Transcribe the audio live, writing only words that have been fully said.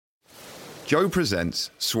Joe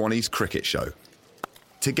presents Swanee's Cricket Show,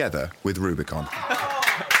 together with Rubicon.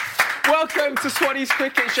 Welcome to Swanee's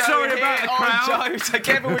Cricket Show. Sorry about the crowd. Joe,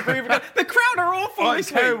 together with Rubicon. The crowd are awful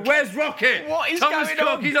this week. Where's Rocket? What is Thomas going Cook,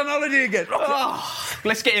 on? He's on holiday again.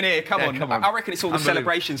 Let's get in here. Come on. I reckon it's all the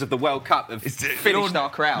celebrations of the World Cup have finished our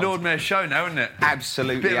crowd. Lord Mayor's show now, isn't it?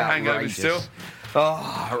 Absolutely Bit of a hangover outrageous. still.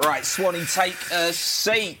 Oh, right, Swanee, take a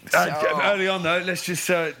seat. Early on, though, let's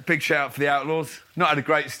just big shout out for the Outlaws. Not had a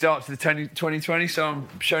great start to the 2020, so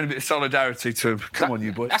I'm showing a bit of solidarity to them. Come on,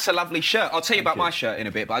 you boys. That's a lovely shirt. I'll tell you about my shirt in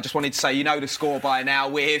a bit, but I just wanted to say, you know the score by now.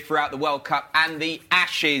 We're here throughout the World Cup and the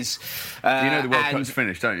Ashes. You know the World Cup's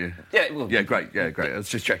finished, don't you? Yeah, well, yeah, great. I was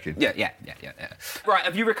just checking. Yeah. Right,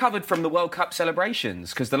 have you recovered from the World Cup celebrations?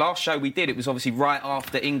 Because the last show we did, it was obviously right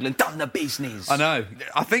after England done the business. I know.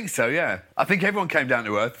 I think so, yeah. I think everyone came down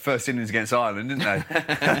to earth. First innings against Ireland, didn't they?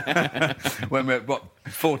 When we're,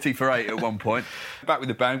 40 for 8 at one point. Back with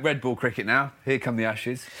the bang. Red ball cricket now. Here come the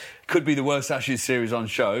Ashes. Could be the worst Ashes series on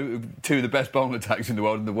show. Two of the best bowling attacks in the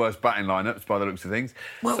world and the worst batting lineups by the looks of things.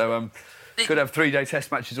 Well, so, could have 3-day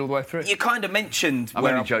test matches all the way through. You kind of mentioned... I'm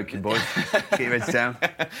only joking, boys. Get your heads down.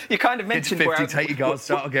 You kind of mentioned... Get to 50, take your guards,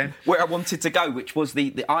 start again. Where I wanted to go, which was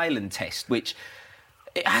the Ireland test, which...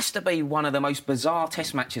 It has to be one of the most bizarre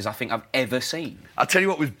test matches I think I've ever seen. I'll tell you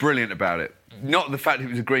what was brilliant about it. Not the fact it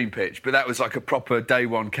was a green pitch, but that was like a proper day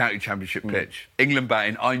one county championship pitch. England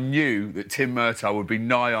batting, I knew that Tim Murtagh would be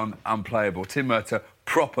nigh on unplayable. Tim Murtagh,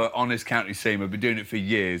 proper honest county seamer, been doing it for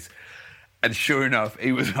years. And sure enough,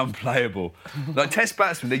 he was unplayable. Like test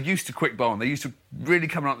batsmen, they're used to quick bowling. They're used to really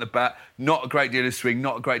coming up the bat, not a great deal of swing,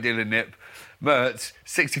 not a great deal of nip. Mertz,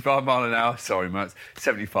 65 mile an hour, sorry Mertz,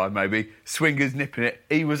 75 maybe, swingers nipping it.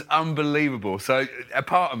 He was unbelievable. So a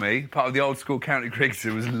part of me, part of the old school county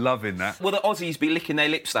cricketer, was loving that. Will the Aussies be licking their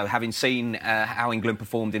lips though, having seen how England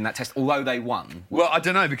performed in that test, although they won? Well, I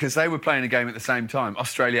don't know, because they were playing a game at the same time.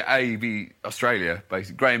 Australia beat Australia,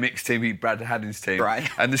 basically. Graham Mick's team beat Brad Haddin's team. Right.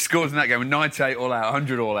 And the scores in that game were 98 all out,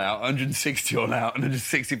 100 all out, 160 all out, and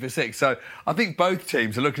 160 for 6. So I think both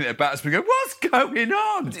teams are looking at their batsmen and going, what's going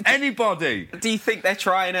on? Anybody? Do you think they're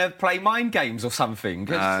trying to play mind games or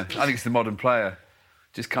something? I think it's the modern player.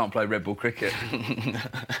 Just can't play red ball cricket.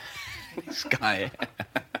 This guy.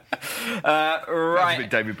 Right. That was a bit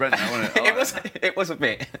David Brent, now, wasn't it? It was a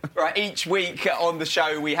bit. Right, each week on the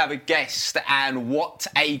show we have a guest, and what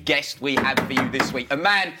a guest we have for you this week. A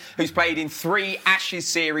man who's played in 3 Ashes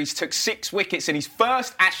series, took 6 wickets in his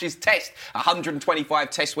first Ashes test, 125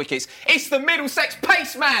 test wickets. It's the Middlesex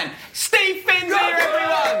pace man, Steve Finns here,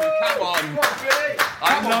 everyone! Come on.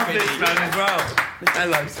 I love this man as well.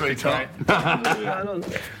 Hello, sweetheart.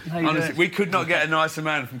 Honestly, we could not get a nicer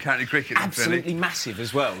man from county cricket than Absolutely Finny. massive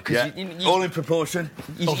as well. Yeah. All in proportion.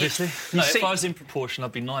 Obviously. No, see- if I was in proportion,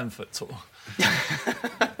 I'd be 9 foot tall.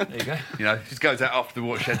 There you go. You know, just goes out after the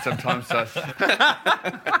watershed sometimes. So.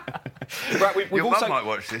 Right, we've Your also... mum might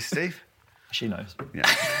watch this, Steve. She knows. Yeah.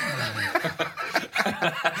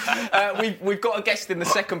 We've got a guest in the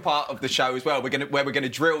second part of the show as well. We're going to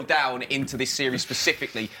drill down into this series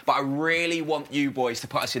specifically, but I really want you boys to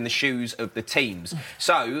put us in the shoes of the teams.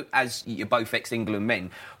 So, as you're both ex-England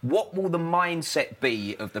men, what will the mindset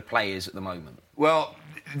be of the players at the moment? Well,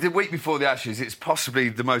 the week before the Ashes, it's possibly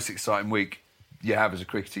the most exciting week you have as a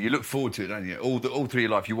cricketer. You look forward to it, don't you? All through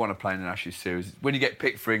your life, you want to play in an Ashes series. When you get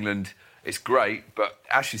picked for England, it's great, but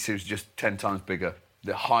Ashes series is just 10 times bigger.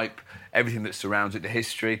 The hype, everything that surrounds it, the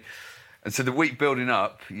history. And so the week building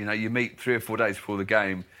up, you know, you meet 3 or 4 days before the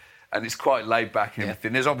game, and it's quite laid back and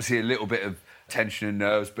everything. There's obviously a little bit of tension and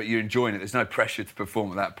nerves, but you're enjoying it. There's no pressure to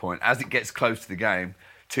perform at that point. As it gets close to the game,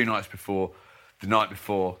 2 nights before, the night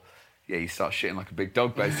before, yeah, you start shitting like a big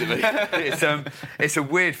dog, basically. It's a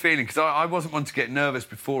weird feeling, because I wasn't one to get nervous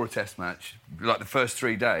before a test match, like the first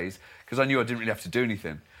 3 days, because I knew I didn't really have to do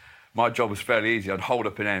anything. My job was fairly easy. I'd hold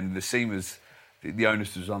up an end, the seamers, the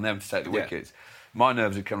onus was on them to take the wickets. My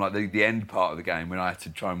nerves would come like the end part of the game when I had to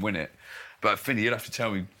try and win it. But Finny, you'll have to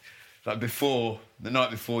tell me, like the night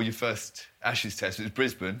before your first Ashes test, it was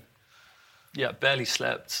Brisbane. Yeah, barely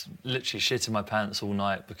slept. Literally shit in my pants all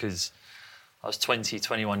night because I was 20,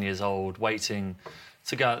 21 years old, waiting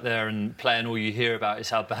to go out there and play, and all you hear about is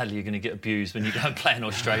how badly you're going to get abused when you go and play in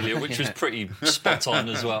Australia, which was pretty spot on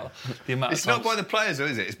as well. The amount It's of not times... by the players, though,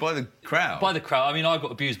 is it? It's by the crowd. By the crowd. I mean, I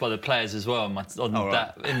got abused by the players as well in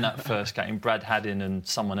that first game. Brad Haddin and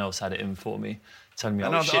someone else had it in for me, telling me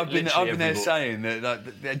I've been there saying that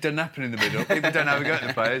it doesn't happen in the middle. People don't have a go at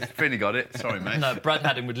the players. Finny got it. Sorry, mate. No, Brad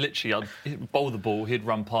Haddin would literally, I'd bowl the ball, he'd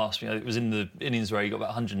run past me. It was in the innings where he got about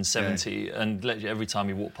 170, and literally every time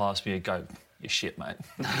he walked past me, he'd go, "You're shit, mate."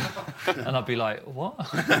 And I'd be like, "What?"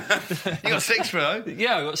 You got 6 for though.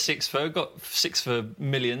 Yeah, I got 6 for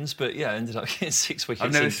millions, but yeah, I ended up getting 6 wickets.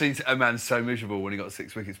 I've never seen a man so miserable when he got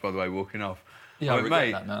 6 wickets, by the way, walking off. Yeah, I Like, regret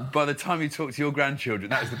mate, that now. by the time you talk to your grandchildren,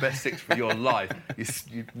 that was the best 6 for your life.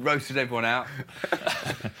 You roasted everyone out.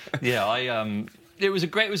 Yeah, it was a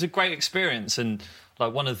great experience, and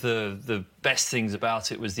like one of the best things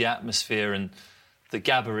about it was the atmosphere and the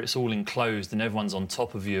Gabba. It's all enclosed and everyone's on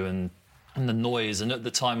top of you, and the noise. And at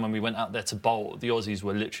the time when we went out there to bowl, the Aussies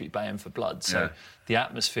were literally baying for blood. So the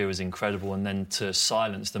atmosphere was incredible, and then to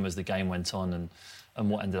silence them as the game went on and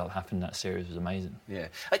what ended up happening in that series was amazing. Yeah.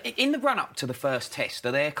 In the run-up to the first test,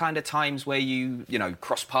 are there kind of times where you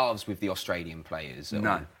cross paths with the Australian players?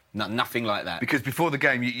 No. Nothing like that? Because before the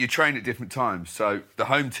game, you train at different times. So the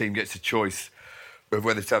home team gets a choice of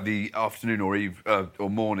whether to have the afternoon or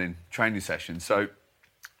morning training session. So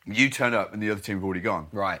you turn up and the other team have already gone.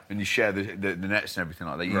 Right. And you share the nets and everything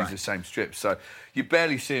like that. You use the same strips. So you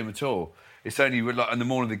barely see them at all. It's only like in the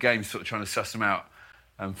morning of the game, sort of trying to suss them out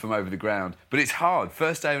from over the ground. But it's hard.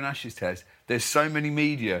 First day of an Ashes test, there's so many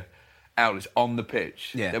media outlets on the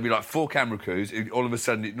pitch. Yeah. There'll be like 4 camera crews. All of a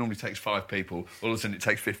sudden, it normally takes 5 people. All of a sudden, it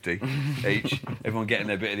takes 50 each. Everyone getting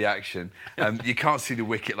their bit of the action. You can't see the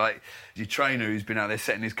wicket. Like your trainer who's been out there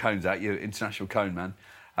setting his cones out, your international cone man.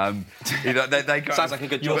 They go Sounds like a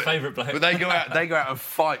good job. Your favourite bloke. But they go out and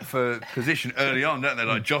fight for position early on, don't they?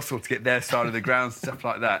 Like jostle to get their side of the ground, stuff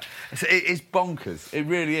like that. It's bonkers. It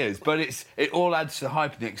really is. But it all adds to the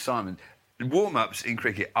hype and the excitement. Warm-ups in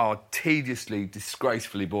cricket are tediously,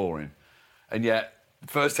 disgracefully boring. And yet,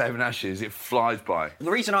 first day of an Ashes, it flies by.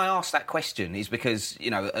 The reason I asked that question is because,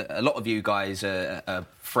 a lot of you guys are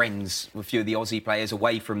friends with a few of the Aussie players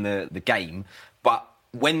away from the game. But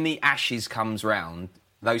when the Ashes comes round,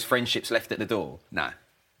 those friendships left at the door? No,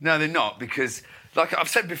 they're not, because, like I've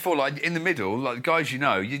said before, like in the middle, like guys, you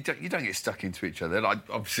don't get stuck into each other. Like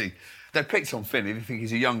obviously, they picked on Finney. They think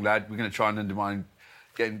he's a young lad. We're going to try and undermine.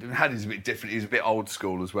 Haddy's a bit different. He's a bit old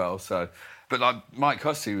school as well. So, but like Mike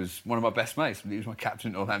Hussey was one of my best mates. He was my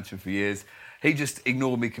captain at Northampton for years. He just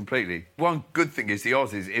ignored me completely. One good thing is the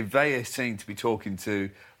Aussies, if they are seen to be talking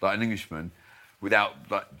to like an Englishman without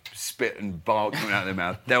like spit and bark coming out of their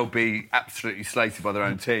mouth, they'll be absolutely slated by their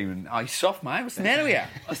own team. And you soft, mate. What's the matter with you?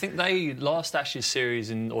 I think last Ashes series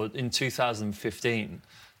in 2015,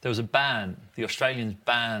 there was a ban. The Australians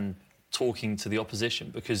banned talking to the opposition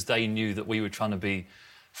because they knew that we were trying to be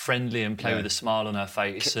friendly and play with a smile on our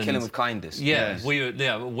face. Kill them with kindness. Yeah,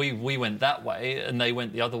 we went that way and they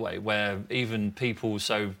went the other way, where even people...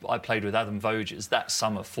 So I played with Adam Voges that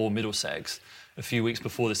summer for Middlesex. A few weeks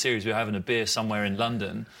before the series, we were having a beer somewhere in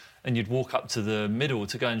London, and you'd walk up to the middle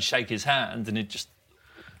to go and shake his hand, and he'd just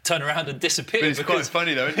turn around and disappear. But it's quite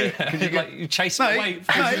funny though, isn't it? You chase him away.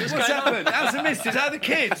 What's happened? How's the missus? How are the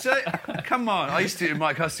kids? Come on. I used to do it with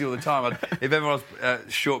Mike Hussey all the time. If ever I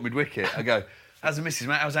was short mid-wicket, I'd go, how's the missus,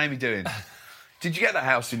 mate? How's Amy doing? Did you get that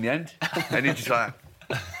house in the end? And he'd just like...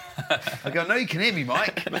 I go, no, you can hear me,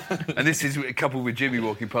 Mike. And this is a couple with Jimmy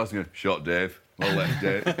walking past and going, shot, Dave. Well left,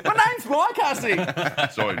 Dave. My name's Mike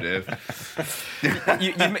Hussey. Sorry, Dave.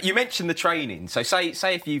 You mentioned the training. So say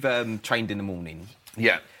if you've trained in the morning.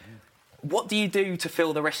 Yeah. What do you do to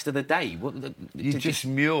fill the rest of the day? You just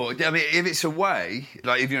mule. I mean, if it's away,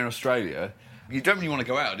 like if you're in Australia, you don't really want to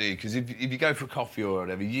go out, do you? Because if you go for a coffee or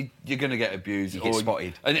whatever, you're going to get abused. You get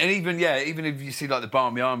spotted. And even if you see like the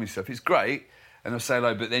Barmy Army stuff, it's great, and they'll say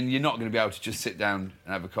hello, but then you're not going to be able to just sit down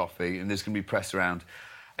and have a coffee, and there's going to be press around.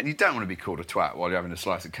 And you don't want to be called a twat while you're having a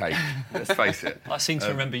slice of cake. Let's face it. I seem to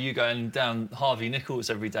remember you going down Harvey Nichols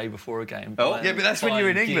every day before a game. Oh, yeah, but that's when you're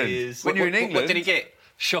in England. Gears. When you're in England. What did he get?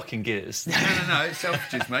 Shocking gears. No, it's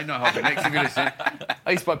Selfridges, mate, not Harvey Nicks, if you listen.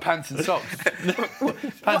 I used to buy pants and socks.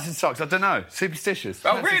 Pants and socks, I don't know, superstitious.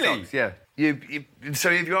 Oh, Pants and really? socks, yeah. So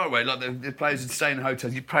if you are away, like the players would stay in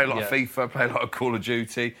hotels, you play a lot of FIFA, play a lot of Call of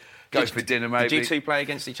Duty, go for dinner maybe. Did you two play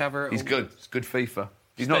against each other? He's good. It's good FIFA.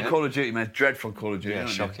 He's not Call of Duty, man. Dreadful Call of Duty. Yeah,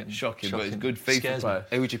 shocking. Shocking, but he's a good FIFA player.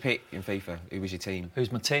 Who would you pick in FIFA? Who was your team?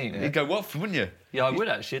 Who's my team? You'd go Watford, wouldn't you? Yeah, I would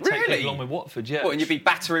actually. I'd take Really? it along with Watford, yeah. What, and you'd be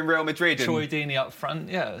battering Real Madrid? Troy Deeney up front,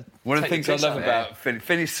 yeah. One of the Take things I piss love out. about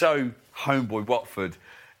Finn is so homeboy Watford.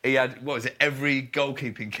 He had, every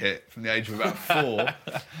goalkeeping kit from the age of about 4.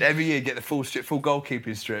 Every year, get the full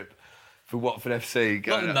goalkeeping strip for Watford FC.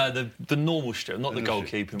 The normal strip, not the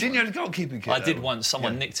goalkeeping. Didn't you have a goalkeeping kit? I did once.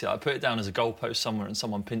 Someone nicked it. I put it down as a goalpost somewhere, and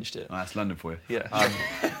someone pinched it. Oh, that's London for you. Yeah.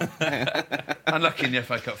 Unlucky in the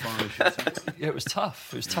FA Cup final. Yeah, it was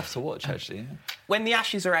tough. It was tough to watch, actually. Yeah. When the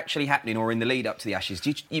Ashes are actually happening, or in the lead up to the Ashes,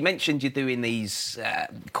 you mentioned you're doing these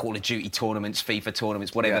Call of Duty tournaments, FIFA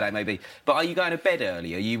tournaments, whatever they may be. But are you going to bed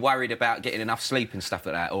early? Are you worried about getting enough sleep and stuff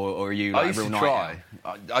like that, or are you like I used a real to night try.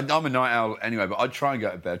 owl? I'm a night owl anyway, but I'd try and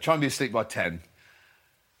go to bed. Try and be asleep by 10.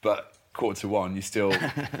 But 1:45, you still,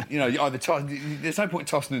 you either there's no point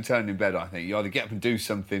tossing and turning in bed, I think. You either get up and do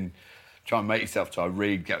something, try and make yourself tired,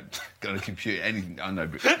 read, go on a computer, anything. I know,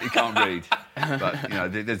 but you can't read. But, I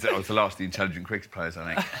was the last of the intelligent cricket players,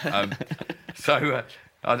 I think.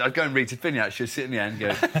 I'd go and read to Finney, actually, sit in the end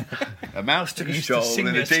and go, a mouse took a used to stroll sing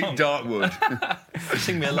in me a a deep, song. dark wood.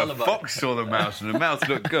 Sing me a lullaby. A fox saw the mouse and the mouse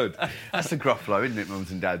looked good. That's the Gruffalo, isn't it,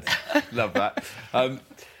 mums and dads? Love that.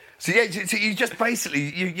 So you just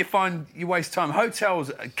basically, you find you waste time.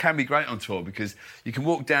 Hotels can be great on tour because you can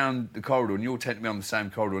walk down the corridor and you all tend to be on the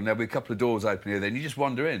same corridor and there'll be a couple of doors open here, then you just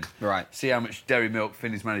wander in. Right. See how much dairy milk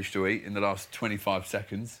Finney's managed to eat in the last 25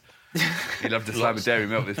 seconds. He loved a slab of dairy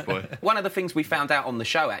milk, this boy. One of the things we found out on the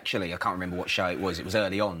show, actually, I can't remember what show it was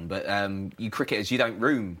early on, but you cricketers, you don't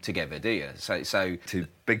room together, do you? So Too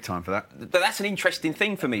big time for that. But that's an interesting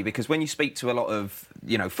thing for me because when you speak to a lot of,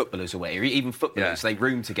 footballers or whatever, even footballers, they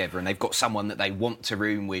room together and they've got someone that they want to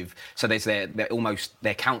room with. So there's almost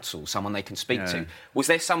their counsel, someone they can speak to. Was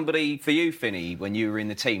there somebody for you, Finney, when you were in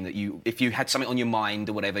the team that if you had something on your mind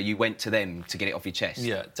or whatever, you went to them to get it off your chest?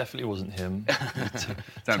 Yeah, it definitely wasn't him.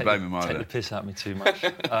 Don't blame him either. Take the piss out of me too much.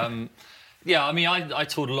 I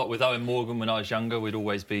toured a lot with Owen Morgan when I was younger. We'd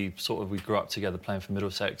always be we grew up together playing for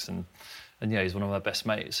Middlesex and he's one of my best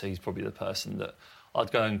mates, so he's probably the person that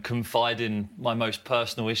I'd go and confide in my most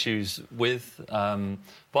personal issues with.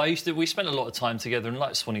 But we spent a lot of time together, and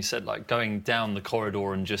like Swanee said, like going down the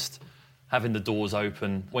corridor and just having the doors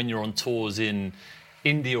open. When you're on tours in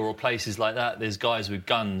India or places like that, there's guys with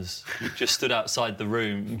guns just stood outside the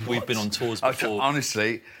room. We've been on tours before.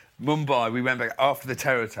 Honestly, Mumbai, we went back after the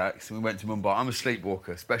terror attacks and we went to Mumbai. I'm a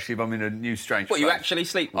sleepwalker, especially if I'm in a new strange What, place. you actually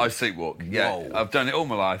sleepwalk? I sleepwalk, yeah. Whoa. I've done it all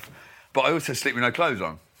my life. But I also sleep with no clothes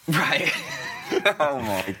on. Right. Oh,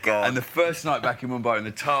 my God. And the first night back in Mumbai in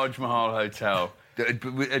the Taj Mahal Hotel, that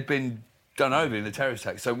had been done over in the terror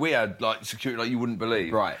attack. So we had, security like you wouldn't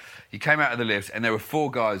believe. Right. You came out of the lift and there were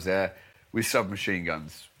 4 guys there with submachine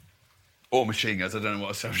guns. Or machine guns, I don't know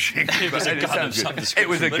what a submachine gun is. It was a gun of some It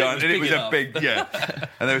was a description, gun, but and it was big a big, yeah.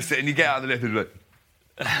 And they were sitting, you get out of the lift and look,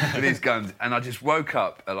 with these guns. And I just woke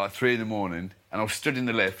up at 3 a.m. and I was stood in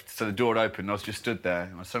the lift, so the door opened, and I was just stood there,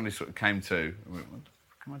 and I suddenly sort of came to, and went, what the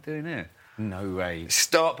fuck am I doing here? No way.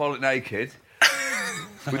 Stark bollock naked,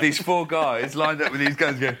 with these 4 guys lined up with these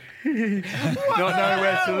guns going, not knowing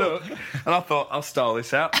where to look. And I thought, I'll style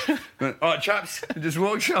this out. Went, all right, chaps, and just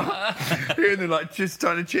walked off. And they're just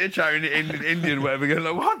trying to chit-chat in Indian or whatever,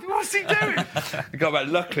 going what's he doing? I got back,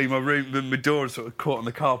 luckily my door had sort of caught on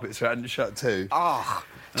the carpet, so it hadn't shut too. Oh.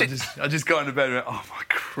 I just got into bed and went, oh my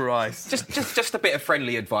Christ. Just a bit of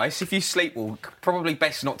friendly advice. If you sleepwalk, probably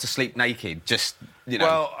best not to sleep naked.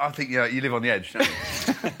 Well, I think you live on the edge, don't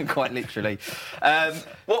you? Quite literally.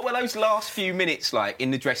 What were those last few minutes like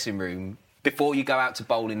in the dressing room before you go out to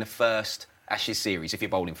bowl in the first Ashes series, if you're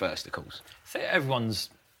bowling first, of course? I think everyone's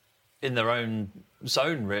in their own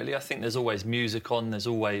zone, really. I think there's always music on, there's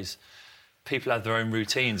always... People have their own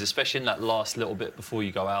routines, especially in that last little bit before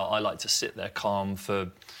you go out. I like to sit there calm for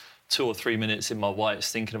 2 or 3 minutes in my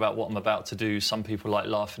whites, thinking about what I'm about to do. Some people like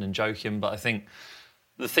laughing and joking, but I think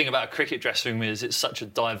the thing about a cricket dressing room is it's such a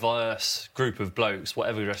diverse group of blokes,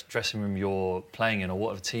 whatever dressing room you're playing in or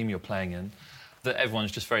whatever team you're playing in, that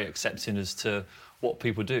everyone's just very accepting as to what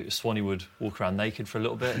people do. Swanee would walk around naked for a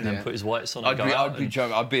little bit and then put his whites on and go out.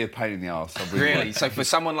 I'd be a pain in the arse. Really? So for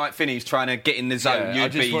someone like Finney who's trying to get in the zone, I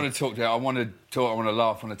just want to talk to you. I want to talk, I want to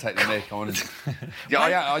laugh, I want to take the mic. I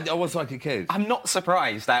was like a kid. I'm not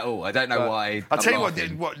surprised at all. I don't know why. I'll tell you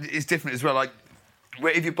what is different as well. Like,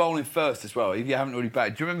 if you're bowling first as well, if you haven't already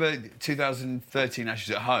batted. Do you remember 2013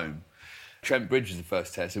 Ashes at home? Trent Bridge was the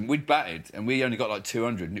first test, and we'd batted, and we only got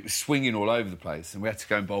 200, and it was swinging all over the place, and we had to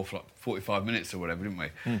go and bowl for 45 minutes or whatever, didn't we?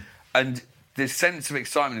 And the sense of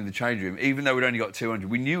excitement in the change room, even though we'd only got 200,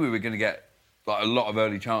 we knew we were going to get a lot of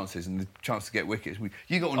early chances and the chance to get wickets.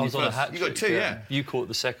 You got one of your first. You got 2, yeah. You caught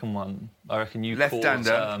the second one. I reckon you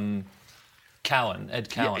Left-hander. caught Ed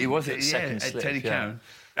Cowan. Yeah, it was it. Yeah, Teddy Cowan.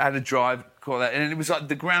 Had a drive, caught that, and it was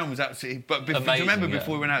the ground was absolutely. But do you remember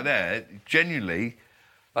before we went out there, genuinely.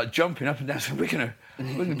 Jumping up and down, so we're going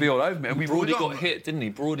to be all over me. And Broady got hit, didn't he?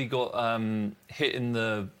 Broady got hit in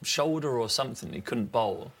the shoulder or something. He couldn't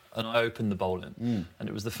bowl, and I opened the bowling. And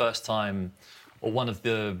it was the first time, or one of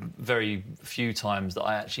the very few times that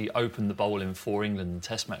I actually opened the bowling for England in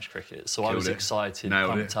Test match cricket. So I was excited,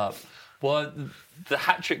 pumped up, Well, the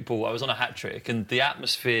hat-trick ball, I was on a hat-trick, and the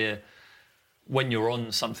atmosphere when you're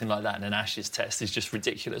on something like that in an Ashes test is just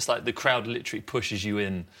ridiculous. Like, the crowd literally pushes you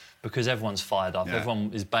in because everyone's fired up. Yeah.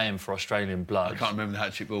 Everyone is baying for Australian blood. I can't remember the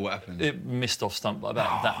hat-trick ball. What happened? It missed off stump by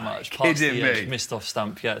about that much. Kidding Past the edge, me. missed off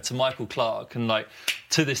stump, yeah, to Michael Clarke. And, like,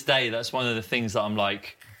 to this day, that's one of the things that I'm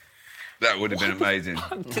like... That would have been amazing.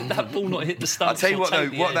 Did that ball not hit the stump? I'll tell you what, though,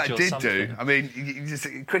 what that did something? do, I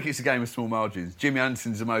mean, cricket's a game of small margins. Jimmy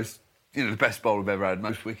Anderson's the most, the best bowler I've ever had,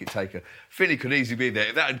 most wicket taker. Finney could easily be there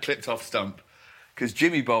if that had clipped off stump, because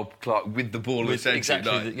Jimmy bowled Clarke with the ball essentially.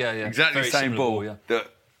 Exactly, exactly Very the same similar ball yeah.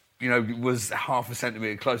 that, was half a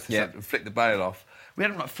centimetre close to centre and flicked the bail off. We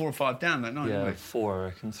had him like 4 or 5 down that night, didn't we? 4, I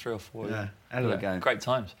reckon, 3 or 4. Yeah, hell of a game. Great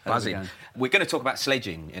times. Buzzing. We're going to talk about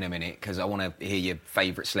sledging in a minute because I want to hear your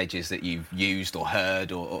favourite sledges that you've used or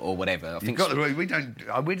heard or whatever. We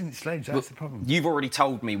didn't sledge. That's the problem. You've already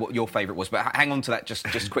told me what your favourite was, but hang on to that just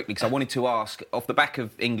quickly because I wanted to ask, off the back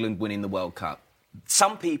of England winning the World Cup,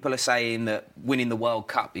 some people are saying that winning the World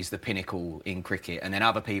Cup is the pinnacle in cricket, and then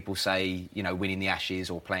other people say, winning the Ashes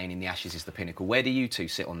or playing in the Ashes is the pinnacle. Where do you two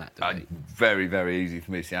sit on that debate? Very, very easy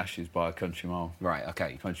for me. It's the Ashes by a country mile. Right,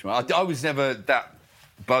 OK. Country mile. I was never that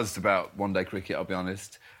buzzed about one-day cricket, I'll be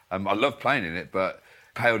honest. I love playing in it, but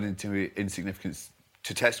paled into insignificance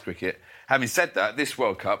to Test cricket. Having said that, this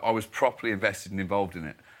World Cup, I was properly invested and involved in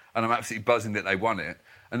it, and I'm absolutely buzzing that they won it.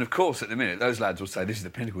 And of course, at the minute, those lads will say, this is the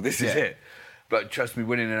pinnacle, this is it. But trust me,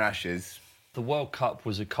 winning an Ashes... The World Cup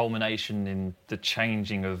was a culmination in the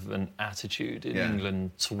changing of an attitude in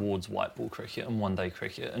England towards white ball cricket and one-day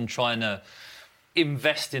cricket, and trying to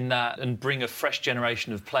invest in that and bring a fresh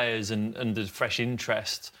generation of players and a fresh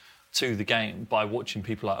interest to the game by watching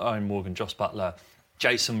people like Owen Morgan, Joss Buttler,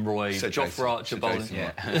 Jason Roy, Jofra Archer bowling.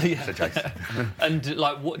 And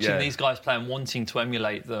like watching these guys play and wanting to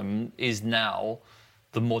emulate them is now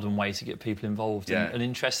the modern way to get people involved and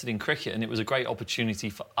interested in cricket. And it was a great opportunity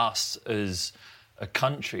for us as a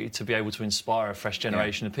country to be able to inspire a fresh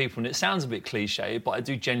generation of people. And it sounds a bit cliche, but I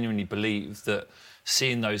do genuinely believe that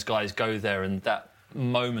seeing those guys go there and that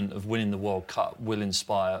moment of winning the World Cup will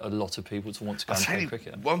inspire a lot of people to want to go and play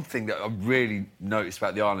cricket. One thing that I really noticed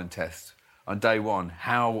about the Ireland Test on day one,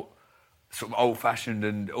 how sort of old-fashioned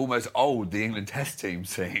and almost old the England Test team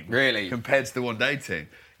seemed. Really? Compared to the one-day team.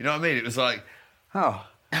 You know what I mean? It was like... I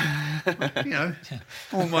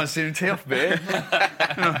wouldn't mind seeing him tee off a bit.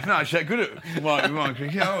 No, actually, good at white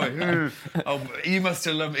cricket, aren't we? You must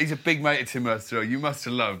have loved... He's a big mate of Tim Murtagh. You must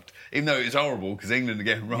have loved... Even though it was horrible, because England are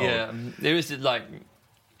getting rolled. Yeah, it was like...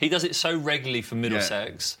 He does it so regularly for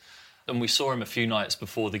Middlesex, and we saw him a few nights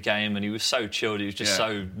before the game, and he was so chilled. He was just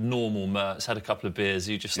so normal, Mertz, had a couple of beers.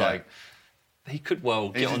 He just like... He could well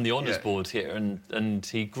get on the honours board here, and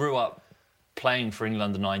he grew up playing for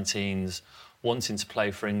England under-19s, wanting to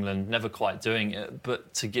play for England, never quite doing it,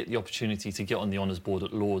 but to get the opportunity to get on the honours board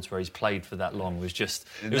at Lords, where he's played for that long, was just...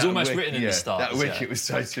 It was almost written in the stars. That wicket was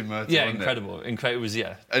so Tim Murtagh, incredible. It was,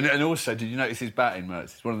 And also, did you notice his batting,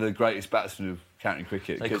 Mertz? He's one of the greatest batsmen of county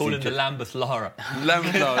cricket. They call him the Lambeth Lara.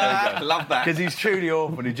 Lambeth Lara, love that. Because he's truly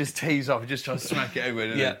awful and he just tees off, he just tries to smack it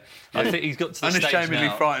everywhere, I think he's got to the unashamedly stage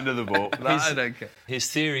now. frightened of the ball. I don't care. His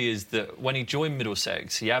theory is that when he joined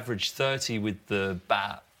Middlesex, he averaged 30 with the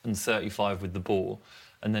bat and 35 with the ball.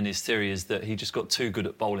 And then his theory is that he just got too good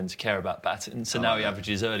at bowling to care about batting. So now he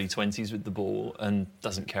averages early 20s with the ball and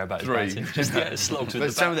doesn't care about his batting. Just slogs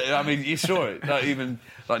with the bat. I mean, you saw it. Even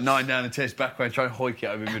 9 down the test, back trying to hoik it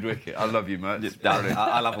over mid-wicket. I love you, Mert.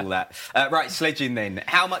 I love all that. Right, sledging then.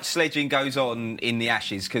 How much sledging goes on in the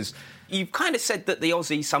Ashes? Because you've kind of said that the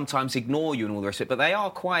Aussies sometimes ignore you and all the rest of it, but they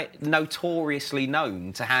are quite notoriously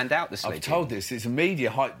known to hand out the sledging. I've told this. It's a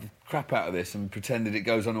media hype the crap out of this and pretend that it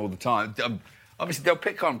goes on all the time. Obviously, they'll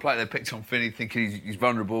pick on play. They picked on Finney, thinking he's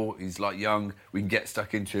vulnerable, he's like young, we can get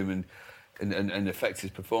stuck into him and affect his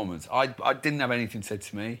performance. I didn't have anything said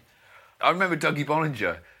to me. I remember Dougie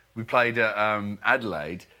Bollinger. We played at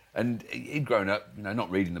Adelaide, and he'd grown up, not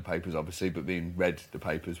reading the papers, obviously, but being read the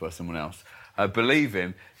papers by someone else. Believe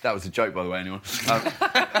him. That was a joke, by the way, anyone.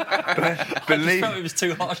 I felt it was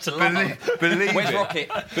too harsh to laugh. Believe Where's it.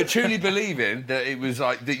 Rocket? But truly believe him that it was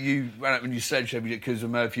like that you ran up when you sledged because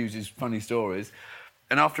of Merv Hughes' funny stories.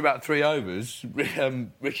 And after about 3 overs,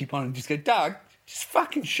 Ricky Ponting just go, Doug, just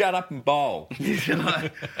fucking shut up and bowl.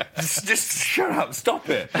 just shut up, stop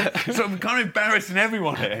it. So I'm kind of embarrassing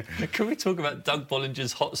everyone here. Can we talk about Doug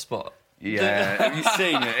Bollinger's hotspot? Yeah, have you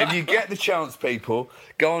seen it? If you get the chance, people,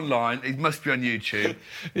 go online. It must be on YouTube.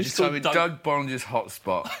 Just type in Doug Bollinger's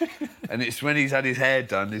hotspot, and it's when he's had his hair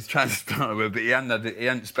done, his transplant, but he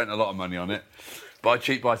hadn't spent a lot of money on it. Buy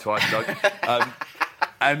cheap, buy twice, Doug.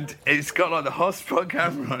 and it's got like the hotspot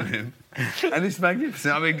camera on him, and it's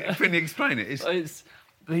magnificent. I mean, can you explain it?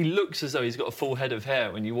 He looks as though he's got a full head of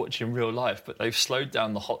hair when you watch him in real life, but they've slowed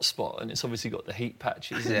down the hot spot and it's obviously got the heat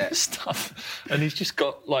patches and stuff. And he's just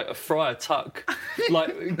got like a Friar Tuck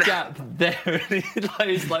like gap there, and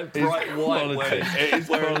it's like bright white where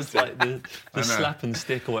it's like the slap and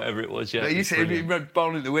stick or whatever it was. Yeah, you see him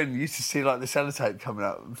bowling in the wind. You used to see like the sellotape coming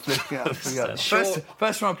out, flipping out.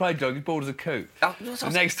 First time I played dog, he bowled as a coot.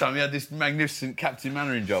 The next time he had this magnificent Captain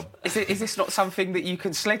Mannering job. Is this not something that you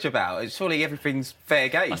can sledge about? Surely everything's fair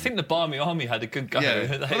game. I think the Barmy Army had a good go.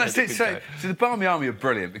 Yeah. Well, that's it. So the Barmy Army are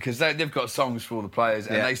brilliant because they've got songs for all the players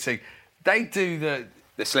and they sing. They do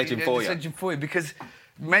the sledging for you. Sledging for you because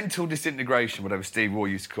mental disintegration, whatever Steve Waugh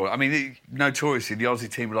used to call it. I mean, notoriously, the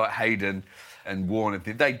Aussie team were like Hayden and Warner.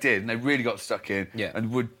 They did, and they really got stuck in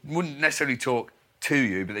and wouldn't necessarily talk to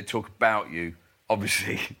you, but they'd talk about you,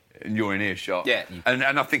 obviously, and you're in earshot. Yeah. And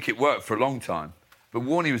I think it worked for a long time. But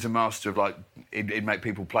Warney was a master of, like, he'd make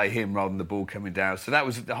people play him rather than the ball coming down. So that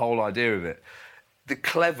was the whole idea of it. The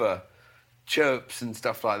clever chirps and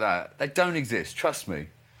stuff like that, they don't exist, trust me.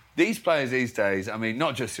 These players these days, I mean,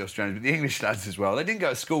 not just the Australians, but the English lads as well, they didn't go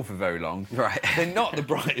to school for very long. Right. They're not the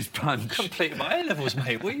brightest bunch. Completed my A-levels,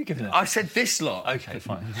 mate. What are you giving it? I said this lot. OK,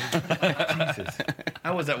 fine. Jesus.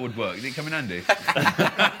 How was that woodwork? Did it come in handy?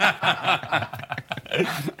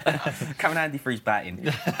 Come in handy for his batting.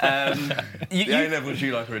 The A-levels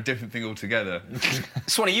you like are a different thing altogether.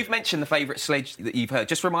 Swanee, you've mentioned the favourite sledge that you've heard.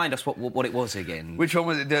 Just remind us what it was again. Which one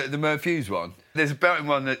was it? The Merv Hughes one? There's a belting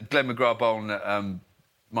one that Glenn McGrath bowled at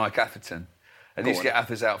Mike Atherton. And he used to get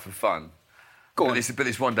Athers out for fun. But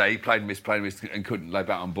this one day he played and missed and couldn't lay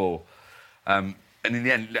back on ball. And in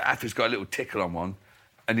the end, Athers got a little tickle on one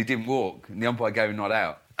and he didn't walk. And the umpire gave him not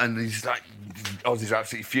out. And he's like, Aussies are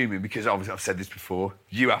absolutely fuming because obviously I've said this before.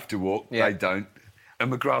 You have to walk, they don't.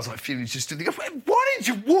 And McGrath's like fuming, he's just stood there, why didn't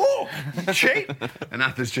you walk, cheat? And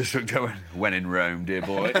Athers just looked at him, when in Rome, dear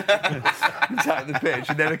boy. He's out of the pitch.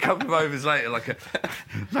 And then a couple of overs later, like a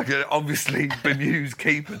obviously bemused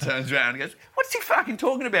keeper turns around and goes, what's he fucking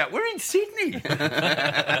talking about? We're in Sydney.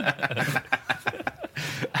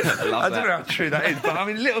 I don't know how true that is, but I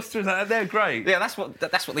mean, little stories like that, they're great. Yeah, that's what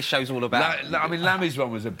this show's all about. I mean, Lammy's one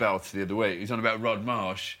was a belt the other week. He was on about Rod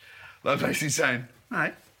Marsh, like basically saying,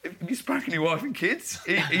 mate, have you spoken to your wife and kids?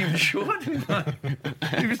 Are you sure?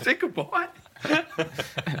 He was sick of boy.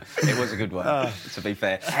 It was a good one, to be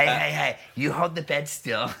fair. Hey, you hold the bed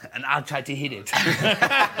still and I'll try to hit it.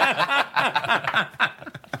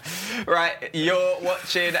 Right, you're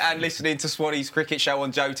watching and listening to Swanee's Cricket Show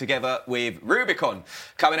on Joe together with Rubicon.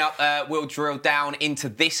 Coming up, we'll drill down into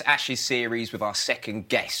this Ashes series with our second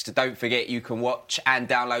guest. Don't forget you can watch and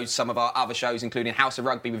download some of our other shows, including House of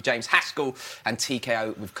Rugby with James Haskell and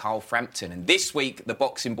TKO with Carl Frampton. And this week, the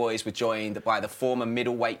Boxing Boys were joined by the former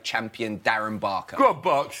middleweight champion Darren Barker. Go on,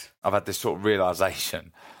 Box. I've had this sort of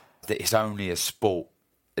realisation that it's only a sport.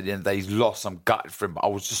 At the end of the day, he's lost. I'm gutted for him, but I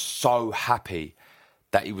was just so happy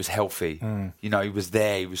that he was healthy. You know, he was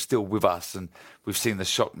there, he was still with us, and we've seen the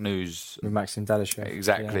shock news. With Maxim Dadashev.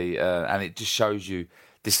 Exactly, and it just shows you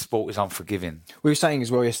this sport is unforgiving. We were saying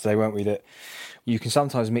as well yesterday, weren't we, that you can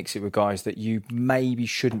sometimes mix it with guys that you maybe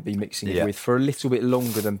shouldn't be mixing it with for a little bit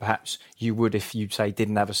longer than perhaps you would if you, say,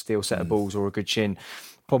 didn't have a steel set of balls or a good chin.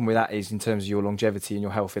 Problem with that is, in terms of your longevity and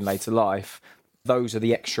your health in later life, those are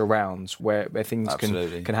the extra rounds where things can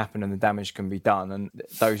happen and the damage can be done. And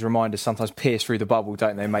those reminders sometimes pierce through the bubble,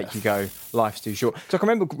 don't they? Make you go, life's too short. So I can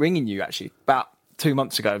remember ringing you, actually, about 2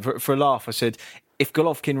 months ago. For a laugh, I said, if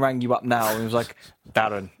Golovkin rang you up now and was like,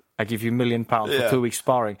 Darren, I give you £1 million for 2 weeks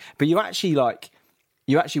sparring. But you actually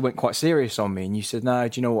went quite serious on me and you said, no,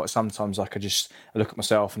 do you know what? Sometimes I look at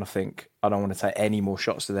myself and I think I don't want to take any more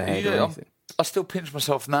shots to the head or anything. I still pinch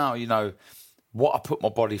myself now, you know, what I put my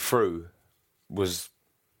body through was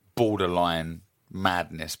borderline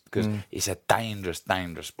madness because it's a dangerous,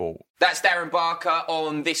 dangerous sport. That's Darren Barker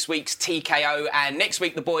on this week's TKO, and next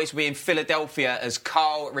week the boys will be in Philadelphia as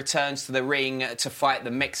Carl returns to the ring to fight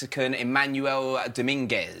the Mexican Emmanuel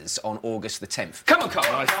Dominguez on August the 10th. Come on,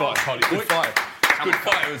 Carl. Nice fight, Carly. Good fight. Good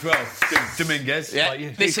fighter as well, Dominguez. Yeah,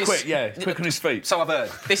 he's quick, quick on his feet. So I've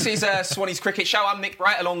heard. This is Swanee's Cricket Show. I'm Nick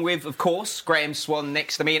Bright, along with, of course, Graham Swan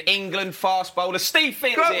next to me, and England fast bowler Steve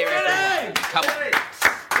Finns here. Come on.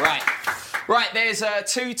 Right, there's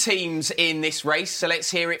 2 teams in this race, so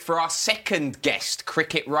let's hear it for our second guest,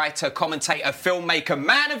 cricket writer, commentator, filmmaker,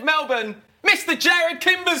 man of Melbourne, Mr. Jared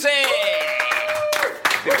Kimbersey.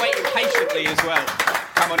 Been waiting patiently as well.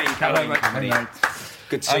 Come on in, come on in.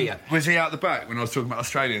 Good to see you. Was he out the back when I was talking about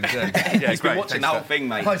Australians? Yeah, He's been watching the whole thing,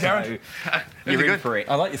 mate. Hi, Jared. So you're in for it.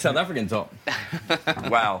 I like your South African top.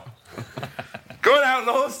 Wow. Go on,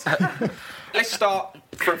 Outlaws. Let's start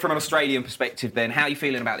from an Australian perspective then. How are you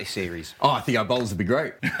feeling about this series? Oh, I think our bowlers would be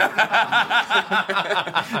great. Yeah.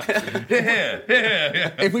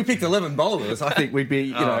 If we picked 11 bowlers, I think we'd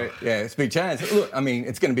be, it's a big chance. Look, I mean,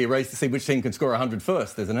 it's going to be a race to see which team can score 100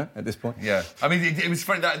 first, isn't it, at this point? Yeah. I mean, it was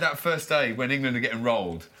funny that first day when England are getting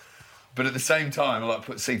rolled. But at the same time, I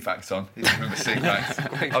put CFAX on. You remember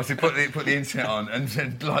CFAX? Obviously, put the internet on and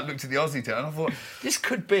looked at the Aussie team and I thought, this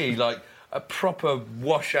could be a proper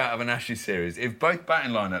washout of an Ashes series if both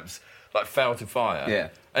batting lineups fail to fire. Yeah.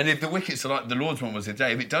 And if the wickets are like the Lord's one was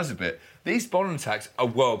today, if it does a bit, these bowling attacks are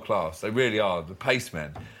world class. They really are. The pace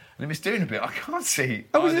men. And if it's doing a bit, I can't see.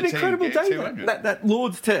 It was an either team incredible getting day. 200. That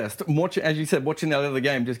Lord's Test, as you said, watching that other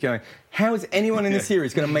game, just going, how is anyone in this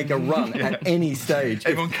series going to make a run at any stage?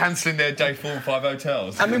 Everyone cancelling their day 4 and 5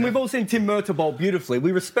 hotels. I mean, we've all seen Tim Murtagh bowl beautifully.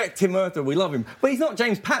 We respect Tim Murtagh, we love him. But he's not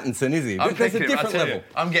James Pattinson, is he? There's a different level.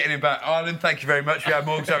 I'm getting him back. Ireland, thank you very much. We have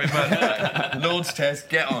more time in Lord's Test,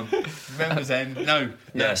 get on. Members End, no.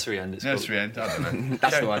 Nursery End, it's Nursery End, I don't know.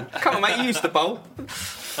 That's the one. Come on, mate, you used the bowl.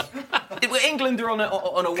 England are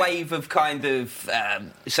on a wave of kind of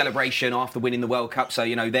celebration after winning the World Cup, so,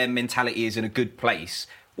 their mentality is in a good place.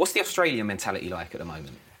 What's the Australian mentality like at the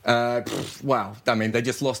moment? Well, I mean, they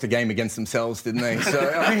just lost a game against themselves, didn't they? So,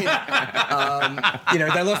 I mean,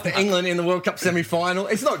 they lost to England in the World Cup semi-final.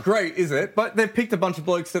 It's not great, is it? But they've picked a bunch of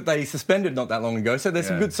blokes that they suspended not that long ago, so there's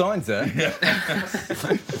some good signs there.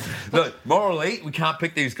 Yeah. Look, morally, we can't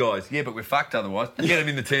pick these guys. Yeah, but we're fucked otherwise. Get them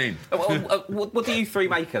in the team. What do you three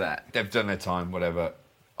make of that? They've done their time, whatever.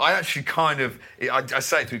 I actually kind of, I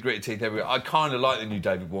say it through gritted teeth everywhere, I kind of like the new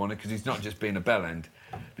David Warner because he's not just being a bell end,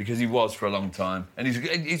 because he was for a long time. And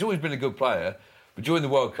he's always been a good player, but during the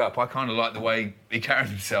World Cup, I kind of like the way he carried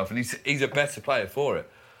himself, and he's a better player for it.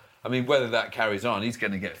 I mean, whether that carries on, he's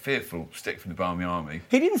going to get fearful stick from the Barmy Army.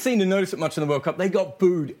 He didn't seem to notice it much in the World Cup. They got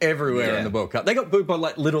booed everywhere in the World Cup. They got booed by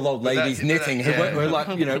little old ladies knitting who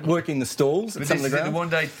were working the stalls at some of the ground.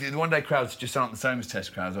 The one-day crowds just aren't the same as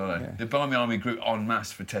Test crowds, are they? Yeah. The Barmy Army grew en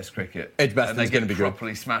masse for Test cricket. Edgbaston's going to be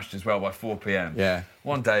properly smashed as well by 4 p.m. Yeah.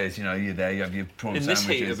 One day is, you're there, you have your prawn sandwiches. In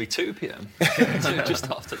this heat, it'll be 2 p.m. just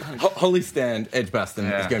after lunch. Holly Stand, Edgbaston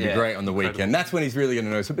is going to be great on the weekend. That's when he's really going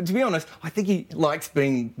to notice it. But to be honest, I think he likes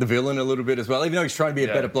being the villain a little bit as well. Even though he's trying to be a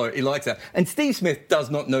better bloke, he likes that. And Steve Smith does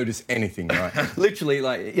not notice anything, right? Literally,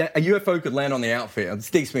 a UFO could land on the outfit, and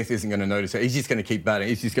Steve Smith isn't going to notice it. He's just going to keep batting.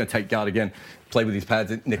 He's just going to take guard again, play with his pads,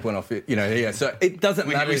 and nick one off it. So it doesn't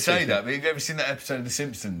matter. We say that, but have you ever seen that episode of The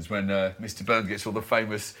Simpsons when Mr. Burns gets all the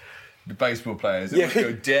famous baseball players? It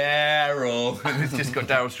go, Daryl. And it's just got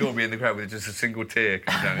Daryl Strawberry in the crowd with just a single tear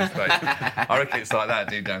coming down his face. I reckon it's like that,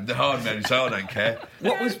 dude. The hard men who say, I don't care.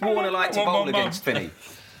 What was Warner like to bowl against, Finney?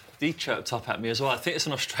 He chirped up at me as well. I think it's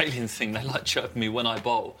an Australian thing. They like chirping me when I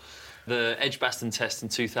bowl. The Edgbaston Test in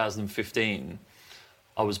 2015,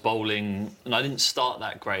 I was bowling, and I didn't start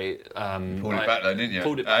that great. Pulled it back though, didn't you?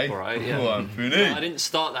 Pulled it back, all right, yeah. I didn't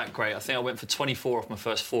start that great. I think I went for 24 off my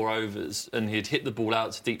first 4 overs, and he'd hit the ball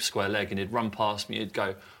out to deep square leg, and he'd run past me, he'd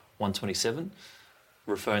go 127,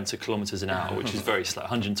 referring to kilometres an hour, which is very slow.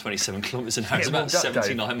 127 kilometres an hour, it's about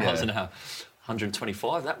 79 miles an hour.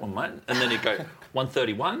 125, that one, mate. And then he'd go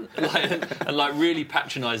 131, and really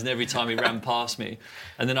patronising every time he ran past me.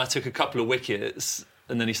 And then I took a couple of wickets,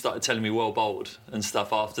 and then he started telling me well bowled and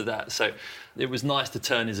stuff after that. So it was nice to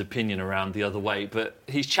turn his opinion around the other way. But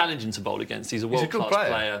he's challenging to bowl against. He's a world-class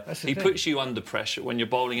player. He puts you under pressure. When you're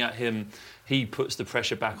bowling at him, he puts the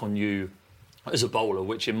pressure back on you as a bowler,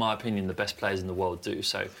 which, in my opinion, the best players in the world do.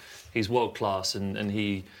 So he's world-class,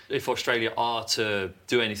 and if Australia are to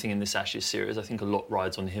do anything in this Ashes series, I think a lot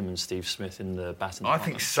rides on him and Steve Smith in the batting department. I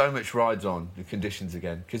think so much rides on the conditions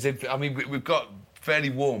again. Because, we've got fairly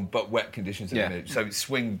warm but wet conditions at the minute, so it's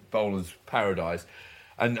swing bowlers' paradise.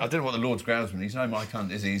 And I don't know what the Lord's groundsman, he's no Mike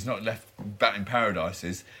Hunt, is he? He's not left batting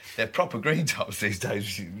paradises. They're proper green tops these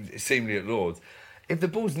days, seemingly at Lord's. If the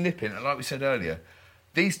ball's nipping, like we said earlier,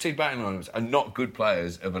 these two batting lineups are not good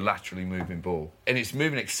players of a laterally moving ball. And it's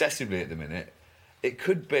moving excessively at the minute. It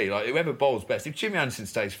could be, whoever bowls best, if Jimmy Anderson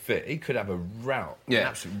stays fit, he could have a rout, an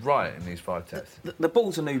absolute riot in these 5 tests. The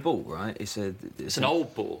ball's a new ball, right? It's an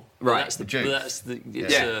old ball. Right. It's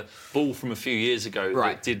a ball from a few years ago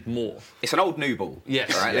that did more. It's an old new ball.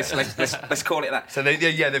 Yes. Right, let's call it that. So,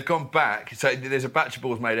 they've gone back. So there's a batch of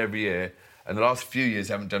balls made every year, and the last few years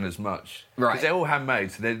haven't done as much. Right. Because they're all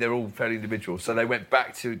handmade, so they're all fairly individual. So they've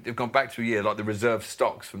gone back to a year, like the reserve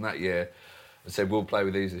stocks from that year, and say, we'll play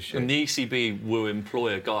with these as shit. And the ECB will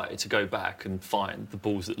employ a guy to go back and find the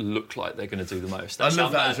balls that look like they're going to do the most. That's I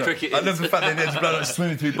love that. cricket I love the fact that there's blood like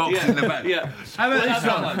swimming through boxes in the back. Yeah. How about this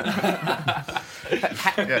one?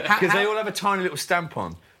 Because they all have a tiny little stamp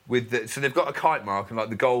on so they've got a kite mark and like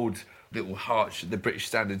the gold little heart, the British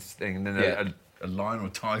standards thing, and then a lion or a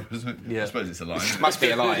tiger, isn't it? Yeah. I suppose it's a lion. Must be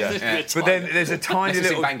a lion. Yeah. But then there's a tiny This is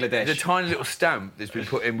little in Bangladesh. there's a tiny little stamp that's been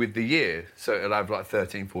put in with the year, so it'll have like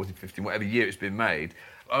 13, 14, 15, whatever year it's been made.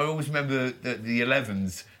 I always remember the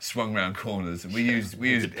 11s swung round corners, and we used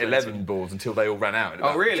 11 balls until they all ran out. In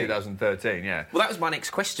about 2013, yeah. Well, that was my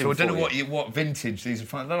next question. So I don't know what vintage these are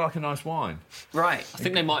from. They're like a nice wine. Right. I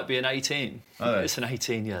think they might be an 18. Oh, it's an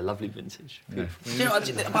 18, lovely vintage. Yeah. You know,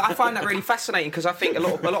 but I find that really fascinating because I think a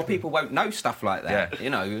lot of people won't know stuff like that. Yeah. You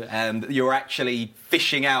know, you're actually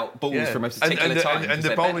fishing out balls from a particular time. And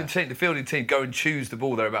the bowling team, the fielding team, go and choose the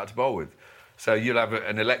ball they're about to bowl with. So you'll have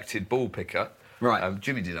an elected ball picker. Right.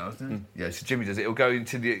 Jimmy did ours, didn't he? Yeah, so Jimmy does it. It'll go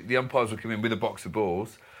into the umpires will come in with a box of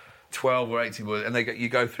balls, 12 or 18 balls, and you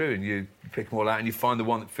go through and you pick them all out and you find the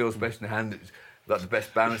one that feels best in the hand, that's like the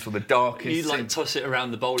best balance or the darkest. You toss it around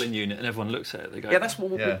the bowling unit and everyone looks at it. They go, yeah, that's what.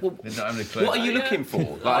 What are you looking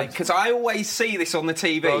for? Like, because I always see this on the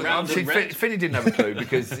TV. Well, obviously, Finney didn't have a clue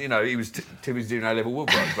because he was Tim was doing A-level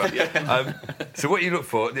woodwork. But, so what you look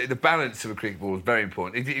for, the balance of a cricket ball is very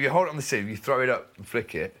important. If you hold it on the seam, you throw it up and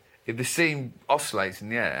flick it. If the seam oscillates in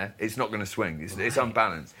the air, it's not going to swing. It's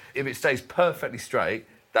unbalanced. If it stays perfectly straight,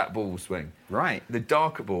 that ball will swing. Right. The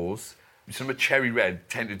darker balls, some of cherry red,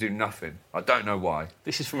 tend to do nothing. I don't know why.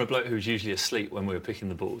 This is from a bloke who was usually asleep when we were picking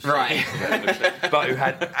the balls. Right. But who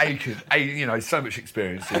had so much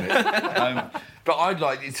experience in it. But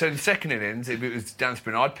I'd so in the second innings, if it was down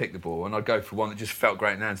spin, I'd pick the ball and I'd go for one that just felt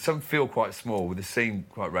great in hand. Some feel quite small with the seam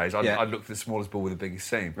quite raised. I'd look for the smallest ball with the biggest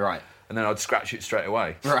seam. Right. And then I'd scratch it straight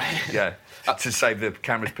away. Right. Yeah. To save the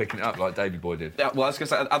cameras picking it up like Davy Boy did. Yeah, well, I was going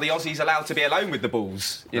to say, are the Aussies allowed to be alone with the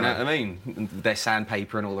balls? You know what I mean? Their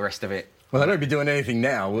sandpaper and all the rest of it. Well, they don't be doing anything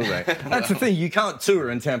now, will they? That's the thing. You can't tour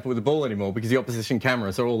and tamper with the ball anymore because the opposition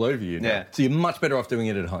cameras are all over you now. Yeah. So you're much better off doing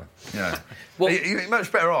it at home. Yeah. Well, you're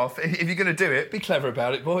much better off, if you're going to do it, be clever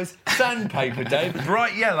about it, boys. Sandpaper, Dave.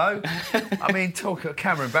 Bright yellow. I mean, talk of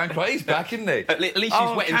Cameron Bancroft. He's back, isn't he? At least he's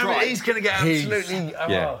wet and dry. He's going to get absolutely...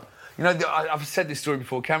 You know, I've said this story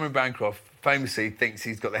before. Cameron Bancroft famously thinks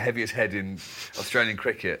he's got the heaviest head in Australian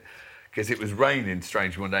cricket because it was raining,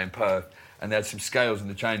 strangely, one day in Perth, and they had some scales in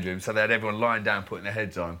the change room, so they had everyone lying down, putting their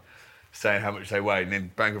heads on, saying how much they weighed, and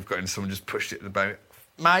then Bancroft got in and someone just pushed it to the boat.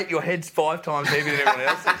 Mate, your head's 5 times heavier than everyone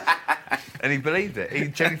else's. And he believed it. He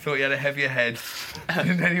genuinely thought he had a heavier head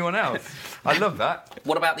than anyone else. I love that.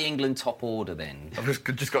 What about the England top order then? I've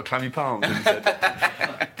just got clammy palms.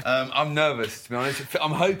 I'm nervous, to be honest.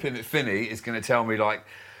 I'm hoping that Finney is going to tell me,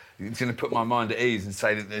 he's going to put my mind at ease and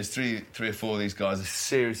say that there's three or four of these guys are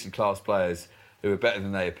seriously class players who are better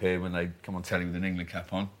than they appear when they come on telly with an England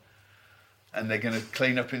cap on. And they're going to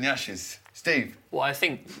clean up in the Ashes. Steve? Well, I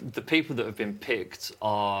think the people that have been picked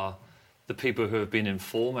are the people who have been in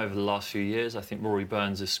form over the last few years. I think Rory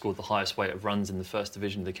Burns has scored the highest weight of runs in the first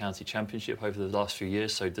division of the county championship over the last few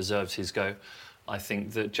years, so deserves his go. I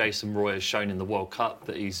think that Jason Roy has shown in the World Cup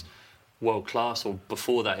that he's world class, or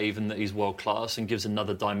before that even, that he's world class and gives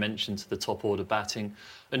another dimension to the top order batting.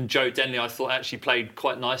 And Joe Denley, I thought, actually played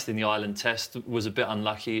quite nicely in the Ireland Test, was a bit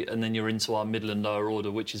unlucky, and then you're into our middle and lower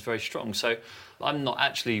order, which is very strong. So I'm not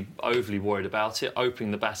actually overly worried about it.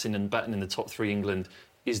 Opening the batting and batting in the top 3 England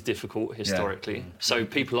is difficult historically. Yeah. So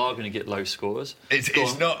people are going to get low scores.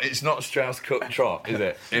 It's not Strauss Cook Trot, is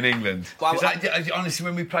it, in England? Well, honestly,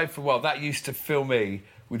 when we played for a while, that used to fill me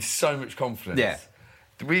with so much confidence. Yeah.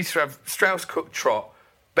 We used to have Strauss Cook Trot,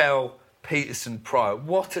 Bell, Peterson, Pryor.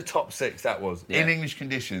 What a top 6 that was in English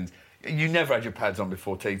conditions. You never had your pads on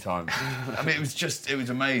before tea time. I mean, it was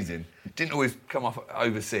amazing. It didn't always come off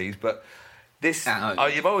overseas, but this,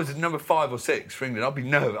 if I was number 5 or 6 for England, I'd be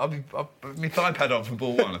nervous. I'd my thigh pad on for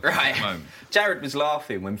ball 1 at the moment. Jared was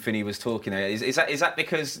laughing when Finney was talking there. Is that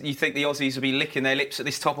because you think the Aussies will be licking their lips at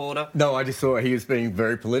this top order? No, I just thought he was being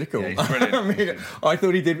very political. Yeah, he's brilliant. I mean, I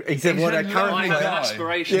thought he did. He said, "What our current player."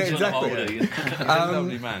 Aspirations on holiday. He's a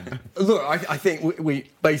lovely man. Look, I think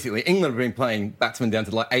we basically England have been playing batsmen down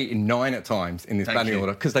to 8 and 9 at times in this batting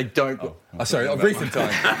order because they don't. Of recent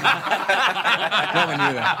times. Not when you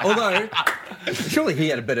were there. Although, surely he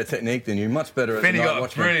had a better technique than you, much better. Finney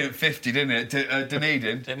got a brilliant 50, didn't it?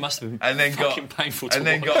 Dunedin. It must have been and then fucking painful to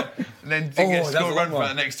watch. And then didn't score a run for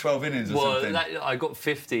the next 12 innings or something. I got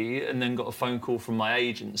 50 and then got a phone call from my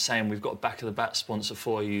agent saying we've got a back of the bat sponsor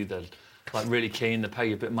for you. They're really keen to pay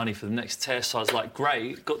you a bit of money for the next test. So I was like,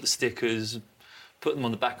 great, got the stickers, put them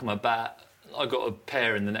on the back of my bat. I got a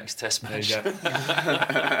pair in the next Test match.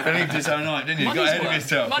 Believed his own night, didn't you? You got ahead of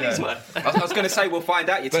yourself. Money's worth. I was going to say, we'll find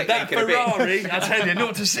out your But that technique in a bit. Ferrari, I tell you,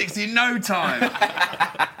 0 to 60 in no time.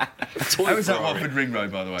 How was that Watford Ring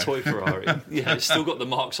Road, by the way? Toy Ferrari. Yeah, it's still got the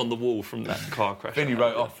marks on the wall from that car crash. Vinny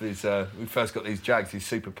wrote off his. We first got these Jags, these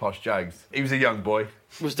super posh Jags. He was a young boy.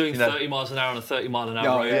 Was doing 30 miles an hour on a 30 mile an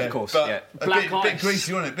hour road. Yeah, of course. But Yeah. a Black bit ice.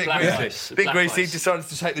 greasy, wasn't it? Bit Black greasy. ice. Bit Black greasy. ice. Decided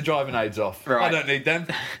to take the driving aids off. Right. I don't need them.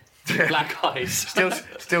 Black ice.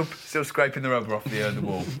 Still scraping the rubber off the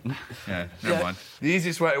wall. Yeah, never mind. The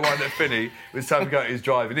easiest way to wind up Finny was to have a go at his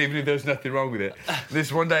driving, even if there was nothing wrong with it.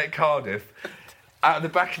 This one day at Cardiff, out of the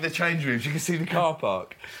back of the change rooms, you can see the car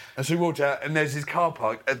park. And so we walked out, and there's his car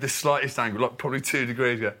park at the slightest angle, like probably 2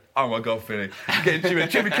 degrees. Go, oh my God, Finny. Getting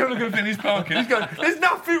Jimmy, come look at Finny's parking. He's going, there's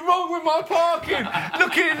nothing wrong with my parking.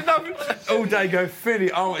 Look at it, nothing. All day go,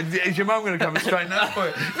 Finny, oh, is your mum going to come and straighten that for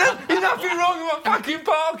you? No, there's nothing wrong with my fucking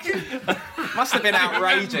parking. Must have been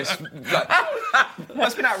outrageous. Must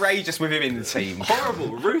have been outrageous with him in the team.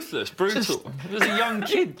 Horrible, ruthless, brutal. He was a young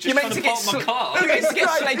kid just You're meant trying to to get, park my car. you're meant to get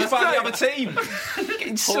It's great, sledged it's by the great. other team.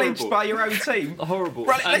 Getting sledged Horrible. by your own team. Horrible.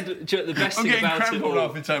 Right, And do you know, the best I'm thing getting about it crampled all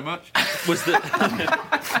laughing so much.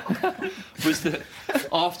 was that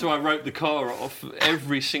after I wrote the car off,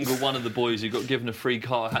 every single one of the boys who got given a free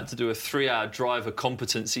car had to do a 3-hour driver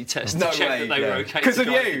competency test No to check way, that they were okay Because to of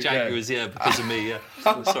drive you? the Jaguars. Yeah, because of me. Yeah.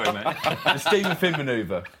 Oh, sorry, mate. The Stephen Finn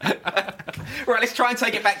manoeuvre. Right, let's try and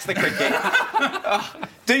take it back to the cricket.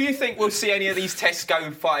 Do you think we'll see any of these tests go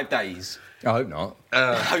in 5 days? I hope not.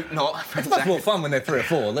 I hope not. It's much more fun when they're 3 or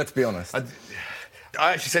 4, let's be honest.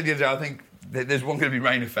 I actually said the other day, I think there's one going to be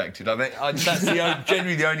rain affected. I think that's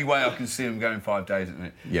generally the only way I can see them going 5 days at the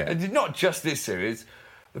minute. Yeah. And not just this series.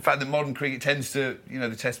 The fact that modern cricket tends to,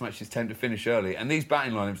 the test matches tend to finish early, and these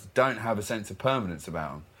batting lineups don't have a sense of permanence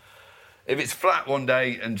about them. If it's flat one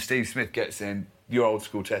day and Steve Smith gets in, your old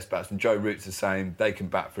school test batsman, Joe Root's the same, they can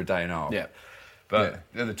bat for a day and a half. Yeah. But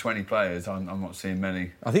the other 20 players, I'm not seeing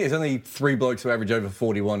many. I think there's only 3 blokes who average over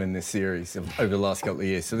 41 in this series over the last couple of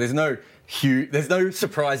years. So there's no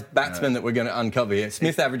surprise batsman that we're going to uncover here.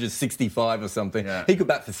 Smith averages 65 or something. Yeah. He could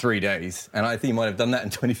bat for 3 days, and I think he might have done that in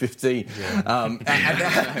 2015. Yeah.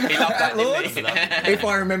 He loved that, didn't he? If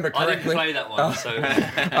I remember I didn't correctly. play that one, so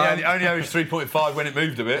He only averaged 3.5 when it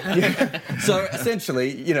moved a bit. So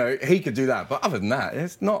essentially, he could do that. But other than that,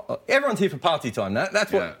 it's not. Everyone's here for party time.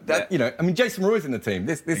 That's what. I mean, Jason Roy's in the team.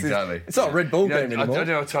 This Exactly. is. It's not a red ball game anymore.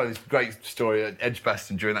 I I'll tell you this great story at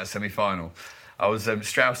Edgbaston during that semi-final. I was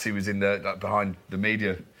Straussy was in the behind the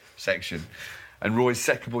media section, and Roy's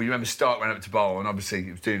second ball. You remember Stark ran up to bowl, and obviously he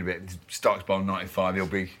was doing a bit. Stark's bowl 95. He'll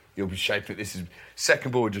be shaping it. This is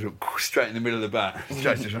second ball, just straight in the middle of the bat.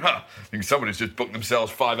 Strauss just went, I think someone has just booked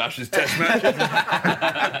themselves 5 Ashes Test matches.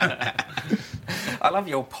 I love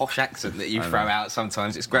your posh accent that you throw out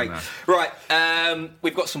sometimes. It's great. Right,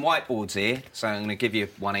 we've got some whiteboards here, so I'm going to give you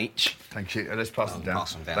one each. Thank you. Let's pass them down.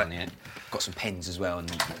 Pass them down, yeah. Got some pens as well.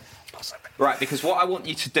 Right, because what I want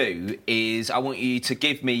you to do is I want you to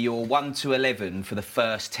give me your 1 to 11 for the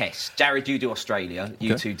first test. Jared, you do Australia.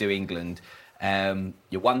 You two do England.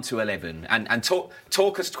 Your 1 to 11, and talk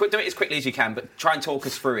us. Do it as quickly as you can, but try and talk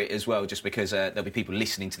us through it as well, just because there'll be people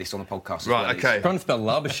listening to this on the podcast. Right, as well. okay. Trying to spell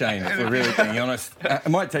Labuschagne, if we're really being honest. It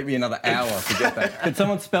might take me another hour to get that. Could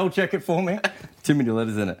someone spell check it for me? Too many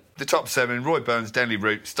letters in it. The top 7: Roy Burns, Denley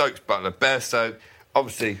Root, Stokes, Butler, Bairstow.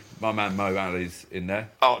 Obviously, my man Mo Ali's in there.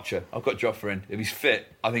 Archer, I've got Jofra in. If he's fit,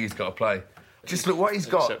 I think he's got to play. Just look what he's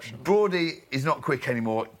got. Broady is not quick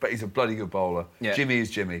anymore, but he's a bloody good bowler. Yeah. Jimmy is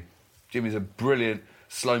Jimmy. Jimmy's a brilliant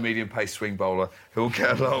slow medium pace swing bowler who will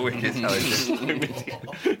get a lot of wickets.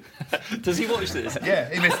 Does he watch this? Yeah,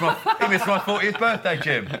 he missed my 40th birthday,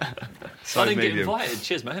 Jim. I didn't get invited.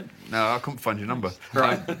 Cheers, mate. No, I couldn't find your number.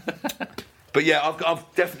 Right. But yeah, I've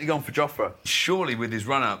definitely gone for Jofra. Surely with his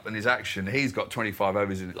run up and his action, he's got 25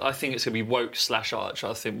 overs in it. I think it's going to be Woakes/Archer.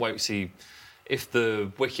 I think Woakesy, if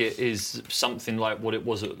the wicket is something like what it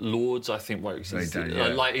was at Lords, I think Woakes is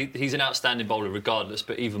he's an outstanding bowler regardless,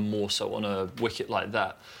 but even more so on a wicket like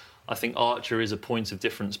that. I think Archer is a point of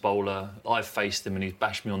difference bowler. I've faced him and he's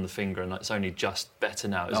bashed me on the finger, and it's only just better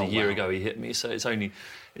now. It was a year ago he hit me, so it's only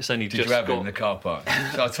Did just you have got... him in the car park?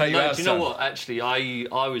 So I'll tell you No, do you know what? Actually,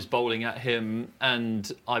 I was bowling at him and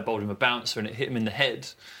I bowled him a bouncer and it hit him in the head.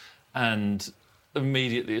 And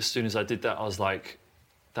immediately, as soon as I did that, I was like,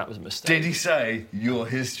 that was a mistake. Did he say, your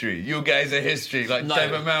history? Your guys are history, like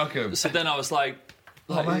David Malcolm? So then I was like,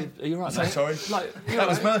 mate, are you right, so mate? sorry. Like, that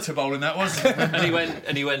was Murtagh bowling, that wasn't it?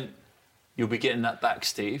 and he went, you'll be getting that back,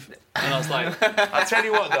 Steve. And I was like, I tell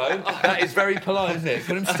you what, though, that is very polite, isn't it?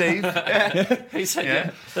 Call him Steve. he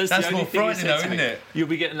said, That's That's the more only thing he frightening, said though, to isn't me. it? You'll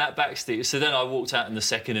be getting that back, Steve. So then I walked out in the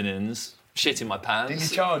second innings, shitting my pants. Didn't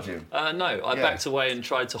you charge him? No, I backed away and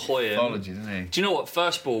tried to hoy him. Apology, didn't he? Do you know what?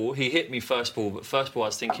 First ball, he hit me first ball, but first ball I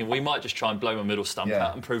was thinking we might just try and blow my middle stump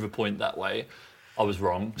out and prove a point that way. I was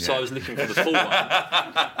wrong, so I was looking for the full one.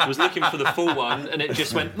 I was looking for the full one, and it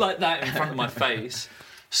just went like that in front of my face.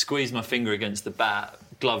 Squeezed my finger against the bat,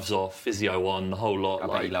 gloves off, physio on, the whole lot. I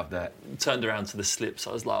bet you love that. Turned around to the slips.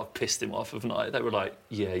 I was like, I've pissed him off, haven't I? They were like,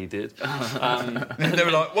 yeah, you did. They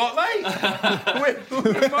were like, what, mate?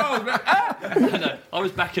 We're miles back. No, I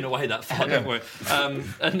was backing away that far, don't worry.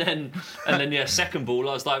 And then, second ball,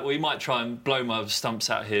 I was like, well, he might try and blow my stumps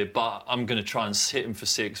out here, but I'm going to try and hit him for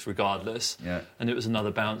 6 regardless. Yeah. And it was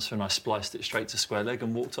another bouncer, and I spliced it straight to square leg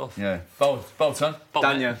and walked off. Yeah. Bolton.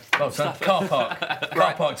 Daniel. Bolton. Car park.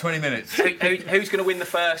 Car park, 20 minutes. Who's going to win the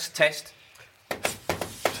first test?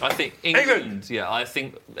 I think England. Yeah, I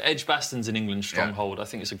think Edgbaston's an England stronghold. I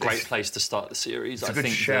think it's a great place to start the series. It's a good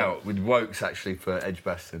shout with Wokes, actually, for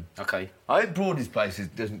Edgbaston. Okay. I think Broady's place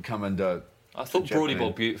doesn't come under... I thought Brody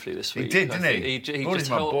bowled beautifully this week. He did, didn't he? He Broady's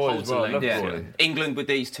just my boy holds as well. a I love length. Brody. England with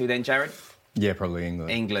these two then, Jared? Yeah, probably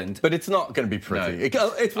England. England. But it's not going to be pretty.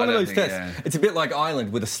 No. It's one of don't those think, tests. It's a bit like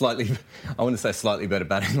Ireland with a slightly, I want to say slightly better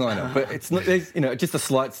batting lineup, but it's not, just a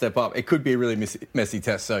slight step up. It could be a really messy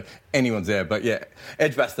test, so anyone's there. But yeah,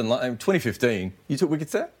 Edgbaston, 2015, you took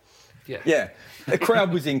wickets there? Yeah. Yeah. The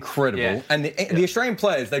crowd was incredible. And the Australian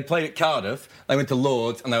players, they played at Cardiff, they went to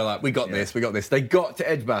Lords, and they were like, we got this. They got to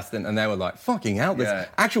Edgbaston, and they were like, fucking hell, there's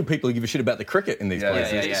actual people who give a shit about the cricket in these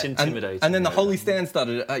places. It's intimidating. And then the Holy Stand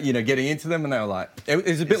started, getting into them, and they were like, it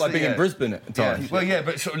was a bit like being in Brisbane at times. Well, yeah,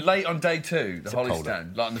 but sort of late on day 2, the Holy colder.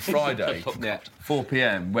 Stand, like on the Friday, 4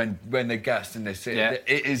 p.m, when they're gassed in this, it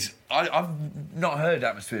is... I've not heard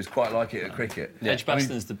atmospheres quite like it at cricket.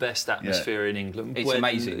 Edgbaston's the best atmosphere in England. It's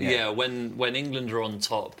amazing. When England are on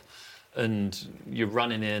top and you're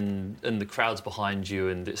running in and the crowd's behind you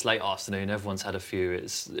and it's late afternoon, everyone's had a few,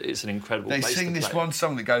 it's an incredible place to play. They sing this one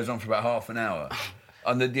song that goes on for about half an hour.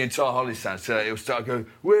 And the entire Holy Stand, so it'll start going,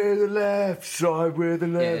 we're the left side, we're the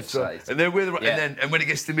left side. And then we're the right, and when it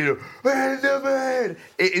gets to the middle, we're the mid.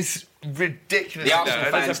 It is ridiculous. The Arsenal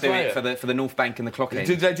fans do it for the North Bank and the clock end.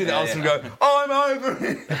 Did they do that? Arsenal go, I'm over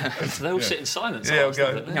it. So they all sit in silence. Yeah, I'll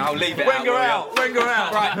go. No, I'll leave it Wenger out.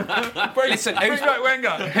 Right. Listen, Who's got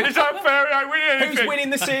Wenger? It's unfair, I don't win anything. who's winning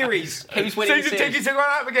the series? Who's winning the Season series? tickets are going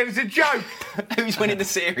up again, it's a joke. Who's winning the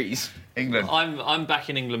series? England. I'm back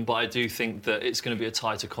in England, but I do think that it's going to be a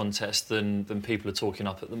tighter contest than people are talking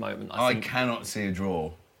up at the moment. I think cannot see a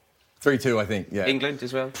draw. 3-2, I think, yeah. England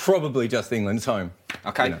as well? Probably just England's home.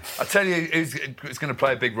 Okay. I tell you who's going to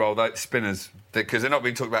play a big role, though, spinners, because they're not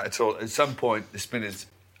being talked about at all. At some point, the spinners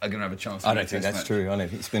are going to have a chance. I don't think that's true. I don't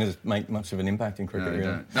think spinners make much of an impact in cricket,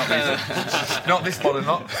 really. Not this modern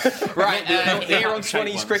lot. Right, here on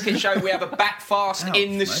Swanee's Cricket Show, we have a Batfast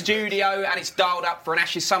in the studio, and it's dialed up for an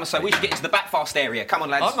Ashes summer, so we should get into the Batfast area. Come on,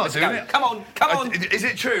 lads. I'm not Let's doing go. it. Come on. Is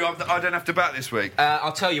it true I don't have to bat this week?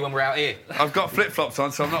 I'll tell you when we're out here. I've got flip-flops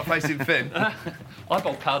on, so I'm not facing Finn. I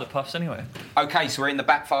bowl powder puffs anyway. OK, so we're in the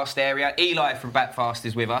Batfast area. Eli from Batfast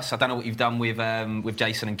is with us. I don't know what you've done with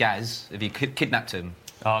Jason and Gaz. Have you kidnapped them?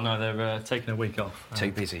 Oh, no, they're taking a week off.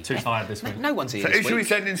 Too busy. Too tired this week. No one's here So this who should we week.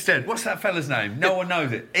 send instead? What's that fella's name? No one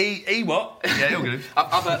knows it. E what? Yeah, you're good.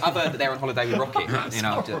 I've heard that they're on holiday with Rocket.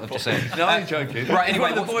 I've just said. No, I'm joking. Right,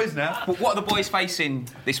 anyway, What are the boys now? What are the boys facing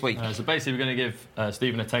this week? So basically, we're going to give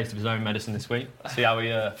Stephen a taste of his own medicine this week. See how he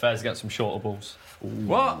fares against some shorter balls.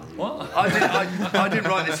 What? I didn't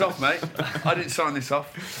write this off, mate. I didn't sign this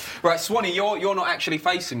off. Right, Swanee, you're not actually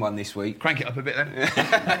facing one this week. Crank it up a bit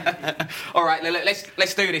then. All right,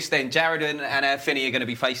 let's do this then. Jared and Finney are going to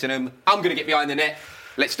be facing them. I'm going to get behind the net.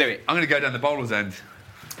 Let's do it. I'm going to go down the bowler's end.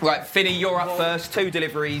 Right, Finney, you're up first. 2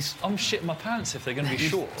 deliveries. I'm shitting my pants if they're going to be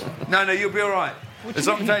short. No, you'll be all right. As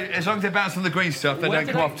long as they bounce on the green stuff, they don't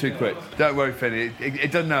come off too quick. Don't worry, Finney.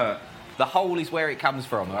 It doesn't hurt. The hole is where it comes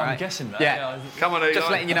from, all right? I'm guessing that. Yeah. Come on, Eli.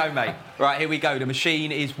 Just letting you know, mate. Right, here we go. The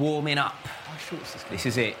machine is warming up. This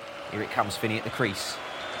is it. Here it comes, Finney at the crease.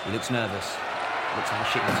 He looks nervous. Looks like a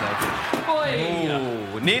shit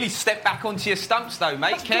himself. Ooh, nearly stepped back onto your stumps, though,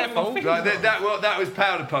 mate. Careful. Right, that was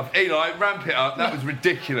powder puff. Eli, ramp it up. That was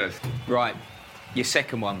ridiculous. Right, your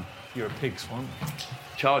second one. You're a pig, Swan.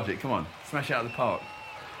 Charge it. Come on. Smash it out of the park.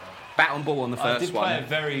 Bat on ball on the I first did play a one.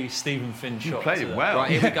 very Stephen Finn shot. You played it well.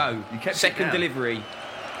 Right, here we go. You kept it Second down. delivery.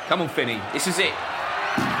 Come on, Finney. This is it.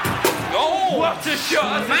 Oh, Oh, what a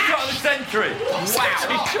shot! That's a shot of the century. Wow.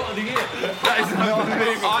 Shot of the year. That is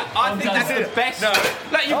unbelievable. I think that's the best. No.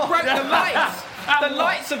 Look, you broke the lights. The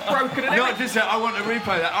lights have broken and Not everything. just that, I want to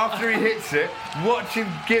replay that. After he hits it, watch him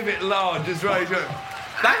give it large as well.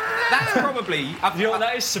 That's probably... You know,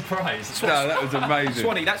 that is surprise. No, that was amazing.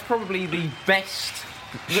 Swanee, that's probably the best...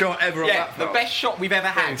 Shot ever on Yeah, that the front. best shot we've ever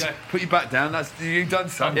had. Put your back down. You've done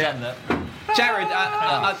something. Done that. Jared,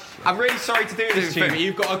 I'm really sorry to do this to you, but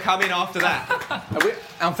you've got to come in after that.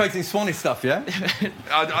 I'm facing Swanee stuff, yeah?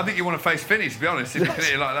 I think you want to face Finney, to be honest, if you can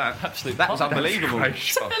hit it like that. Absolutely. That was unbelievable. Great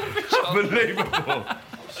shot. Unbelievable.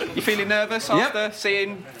 You feeling nervous after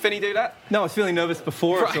seeing Finney do that? No, I was feeling nervous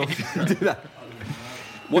before I saw him do that.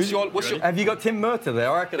 Have you got Tim Murtagh there?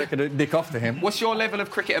 I could dick off to him. What's your level of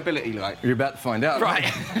cricket ability like? You're about to find out. Right.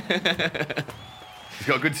 He's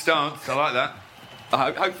got a good stance. I like that.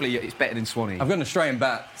 Hopefully it's better than Swanee. I've got an Australian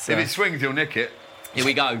bat. So. If it swings, he'll nick it. Here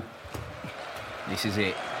we go. This is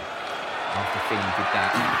it. After Finney did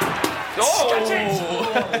that.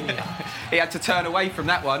 Oh! He had to turn away from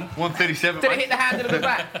that one. 137. Did it hit the handle of the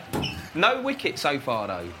bat? No wicket so far,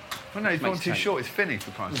 though. Well, no, he's gone Makes too sense. short. It's Finney,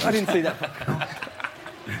 for Christ's I sake. didn't see that.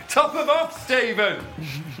 Top him off, Stephen!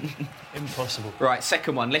 Impossible. Right,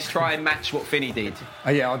 second one. Let's try and match what Finney did.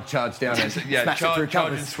 Oh, yeah, I'll charge down and Yeah, smash it through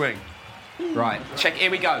charge and covers. swing. Right, check. Here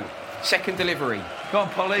we go. Second delivery. Go on,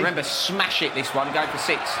 Polly. Remember, smash it, this one. Go for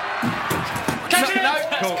 6. Cool. No,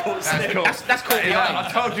 That's cool. that's caught behind. I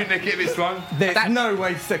told you, Nick, it was swung. There's no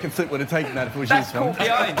way second slip would have taken that if it was That's you, Swan.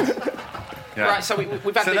 caught behind. Yeah. Right, so we've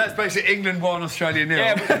had So the... that's basically England 1, Australia 0.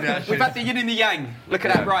 Yeah, we've had the yin and the yang. Look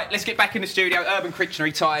at that. Right, let's get back in the studio. Urban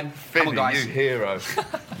Dictionary time. Come on, Finney, guys. you hero.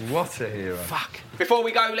 What a hero. Fuck. Before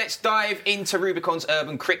we go, let's dive into Rubicon's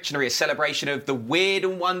Urban Dictionary, a celebration of the weird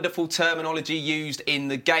and wonderful terminology used in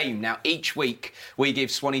the game. Now, each week we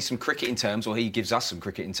give Swanee some cricketing terms, or he gives us some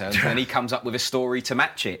cricketing terms, and he comes up with a story to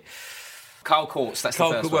match it. Carl Courts, that's the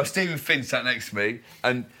first Well, one. Stephen Finn sat next to me,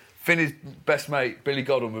 and Finney's best mate, Billy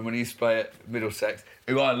Godalming, when he used to play at Middlesex,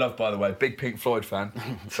 who I love, by the way, big Pink Floyd fan,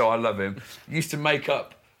 so I love him, used to make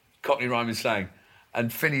up Cockney rhyming slang.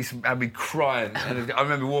 And Finney had me crying. And I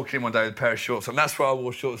remember walking in one day with a pair of shorts, and that's why I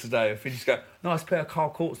wore shorts today. And Finney just go, nice pair of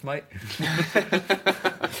Carl Courts, mate.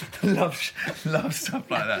 love stuff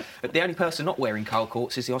like that. But the only person not wearing Carl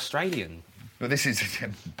Courts is the Australian. But this is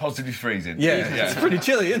positively freezing. Yeah, it's pretty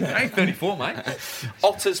chilly, isn't it? I ain't 34, mate.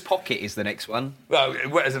 Otter's Pocket is the next one. Well,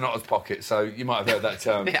 wet as an otter's pocket, so you might have heard that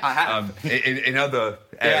term. Yeah, I have. In other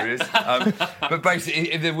areas. But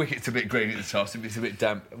basically, if the wicket's a bit green at the top, if it's a bit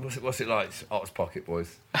damp, what's it like? It's otter's pocket,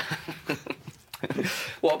 boys.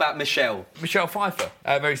 What about Michelle? Michelle Pfeiffer.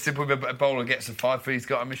 Very simple. If a bowler gets a Pfeiffer, he's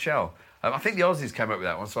got a Michelle. I think the Aussies came up with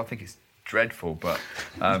that one, so I think it's dreadful, but...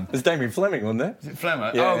 There's Damien Fleming on there. Is it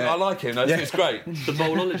Flemmer? Yeah, oh, yeah. I like him. I think it's great. The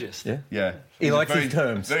bowlologist. Yeah. Yeah. He He's a likes his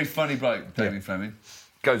terms. Very funny bloke, Damien Fleming.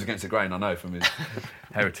 Goes against the grain, I know, from his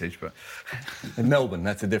heritage, but... In Melbourne,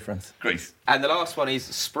 that's a difference. Greece. And the last one is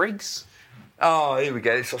Spriggs. Oh, here we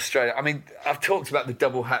go. It's Australia. I mean, I've talked about the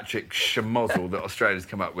double hat-trick schmozzle that Australia's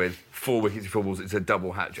come up with. 4 wickets, 4 balls. It's a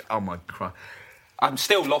double hat-trick. Oh, my Christ. I'm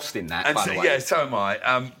still lost in that, And by so, the way. yeah, so am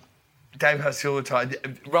I. Dave Hussey all the time,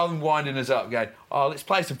 rather than winding us up, going, oh, let's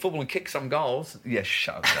play some football and kick some goals. Yeah,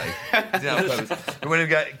 shut up, Dave. You know, but when we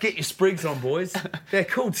go, get your sprigs on, boys. They're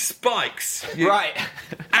called spikes. You Right.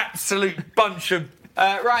 absolute bunch of...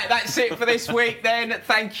 Right, that's it for this week then.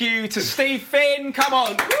 Thank you to Steve Finn. Come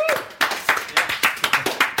on.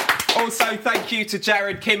 Also, thank you to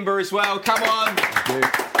Jared Kimber as well. Come on.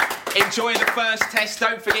 Enjoy the first test.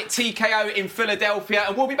 Don't forget TKO in Philadelphia.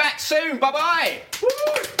 And we'll be back soon. Bye-bye.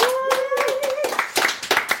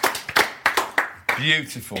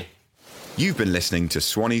 Beautiful. You've been listening to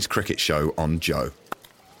Swanee's Cricket Show on Joe,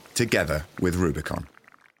 together with Rubicon.